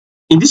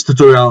In this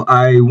tutorial,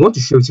 I want to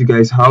show you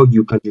guys how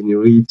you can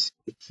generate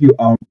a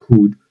QR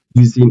code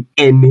using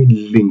any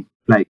link.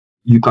 Like,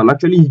 you can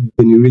actually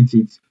generate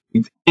it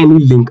with any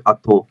link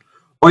at all.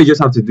 All you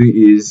just have to do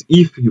is,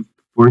 if you,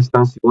 for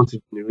instance, you want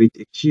to generate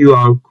a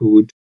QR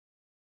code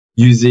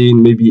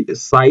using maybe a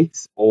site,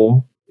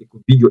 or it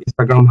could be your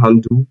Instagram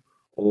handle,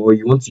 or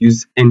you want to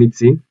use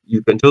anything,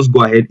 you can just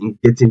go ahead and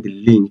get in the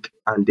link,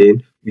 and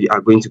then we are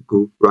going to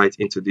go right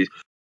into this.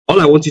 All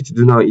I want you to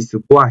do now is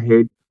to go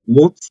ahead,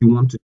 what you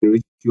want to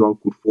generate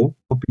QR code for,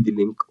 copy the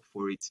link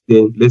for it.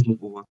 Then let's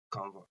move over to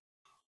Canva.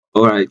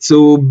 All right,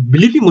 so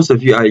believing most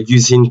of you are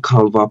using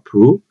Canva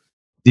Pro,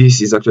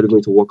 this is actually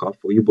going to work out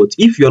for you. But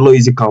if you're not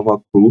using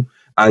Canva Pro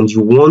and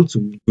you want to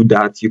do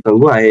that, you can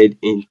go ahead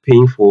and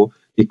pay for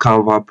the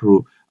Canva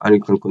Pro and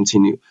you can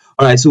continue.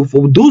 All right, so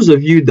for those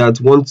of you that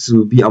want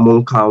to be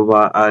among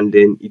Canva and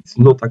then it's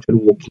not actually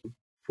working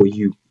for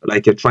you,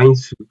 like you're trying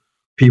to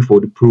pay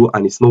for the Pro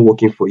and it's not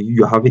working for you,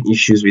 you're having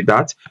issues with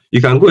that, you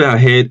can go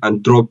ahead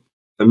and drop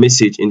a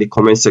message in the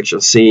comment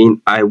section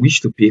saying, I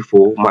wish to pay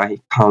for my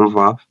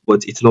Canva,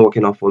 but it's not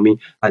working out for me,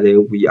 and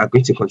then we are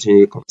going to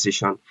continue the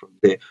conversation from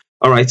there.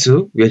 All right,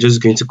 so we are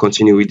just going to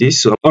continue with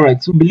this. So all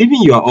right, so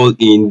believing you are all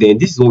in, then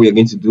this is what we are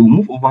going to do.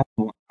 Move over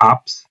to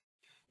apps.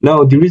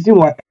 Now, the reason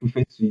why I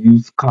prefer to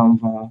use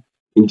Canva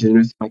in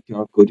generating my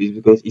QR code is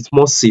because it's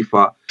more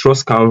safer.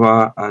 Trust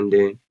Canva, and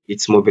then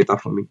it's more better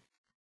for me.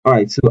 All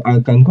right, so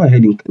I can go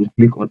ahead and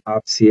click on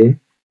apps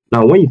here.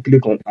 Now, when you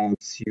click on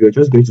apps, you're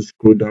just going to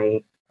scroll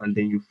down and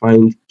then you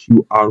find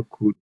QR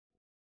code.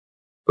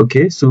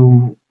 Okay,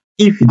 so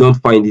if you don't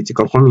find it, you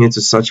can come here to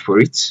search for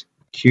it.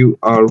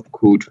 QR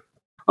code.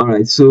 All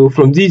right, so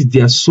from this,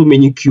 there are so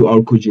many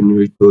QR code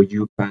generator.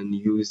 You can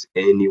use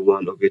any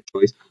one of your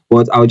choice,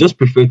 but I would just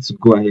prefer to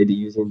go ahead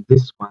using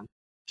this one,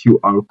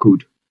 QR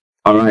code.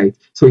 All right,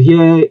 so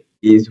here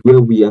is where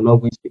we are now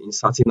going to be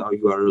inserting our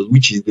URL,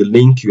 which is the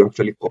link you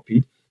actually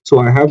copied. So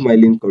I have my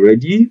link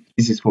already.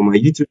 This is for my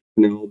YouTube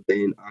channel.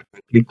 Then I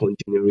can click on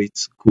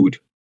generate code.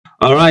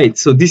 All right,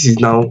 so this is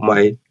now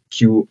my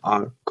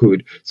QR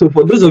code. So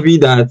for those of you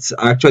that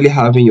are actually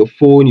having your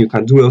phone, you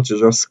can do well to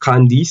just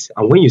scan this,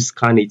 and when you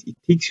scan it, it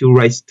takes you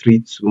right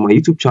straight to my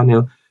YouTube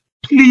channel.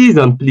 Please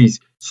and please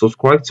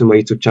subscribe to my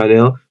YouTube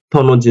channel,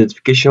 turn on the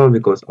notification,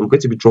 because I'm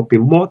going to be dropping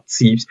more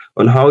tips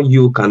on how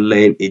you can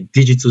learn a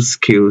digital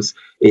skills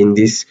in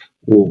this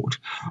world.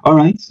 All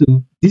right,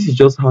 so this is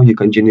just how you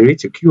can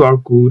generate your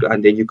QR code,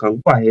 and then you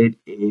can go ahead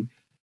and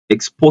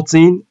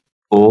exporting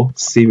or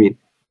saving.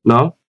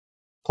 Now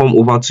come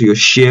over to your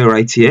share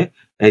right here,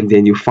 and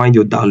then you find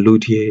your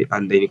download here,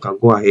 and then you can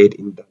go ahead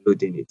and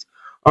downloading it.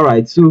 All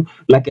right, so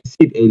like I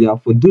said earlier,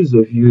 for those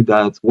of you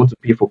that want to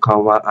pay for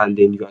Canva and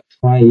then you are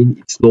trying,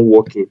 it's not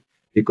working,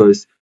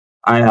 because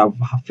I have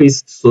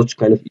faced such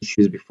kind of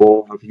issues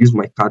before. I've used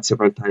my card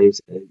several times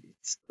and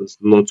it does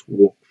not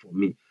work for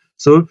me.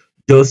 So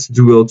just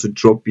do well to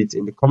drop it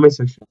in the comment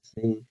section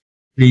saying,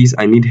 please,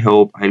 I need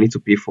help, I need to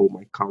pay for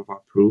my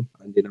Canva Pro,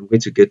 and then I'm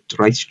going to get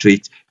right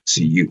straight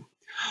to you.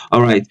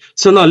 All right,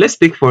 so now let's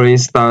take, for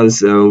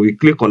instance, we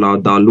click on our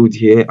download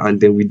here,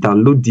 and then we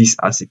download this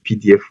as a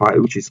PDF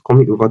file, which is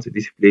coming over to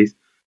this place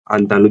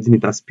and downloading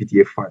it as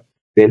PDF file.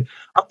 Then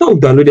after we've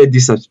downloaded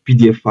this as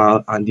PDF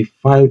file and the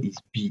file is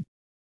big,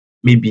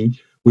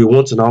 maybe we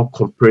want to now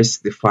compress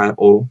the file,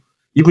 or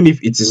even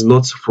if it is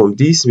not from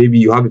this, maybe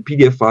you have a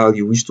PDF file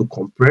you wish to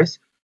compress.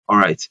 All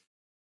right,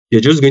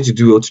 you're just going to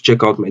do to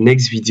check out my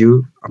next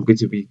video. I'm going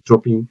to be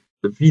dropping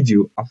the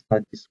video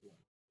after this one.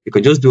 You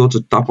can just do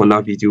to tap on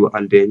that video,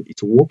 and then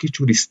it will walk you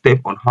through the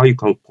step on how you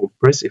can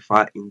compress a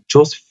file in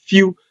just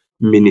few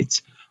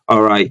minutes.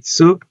 All right,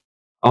 so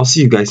I'll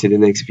see you guys in the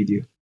next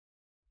video.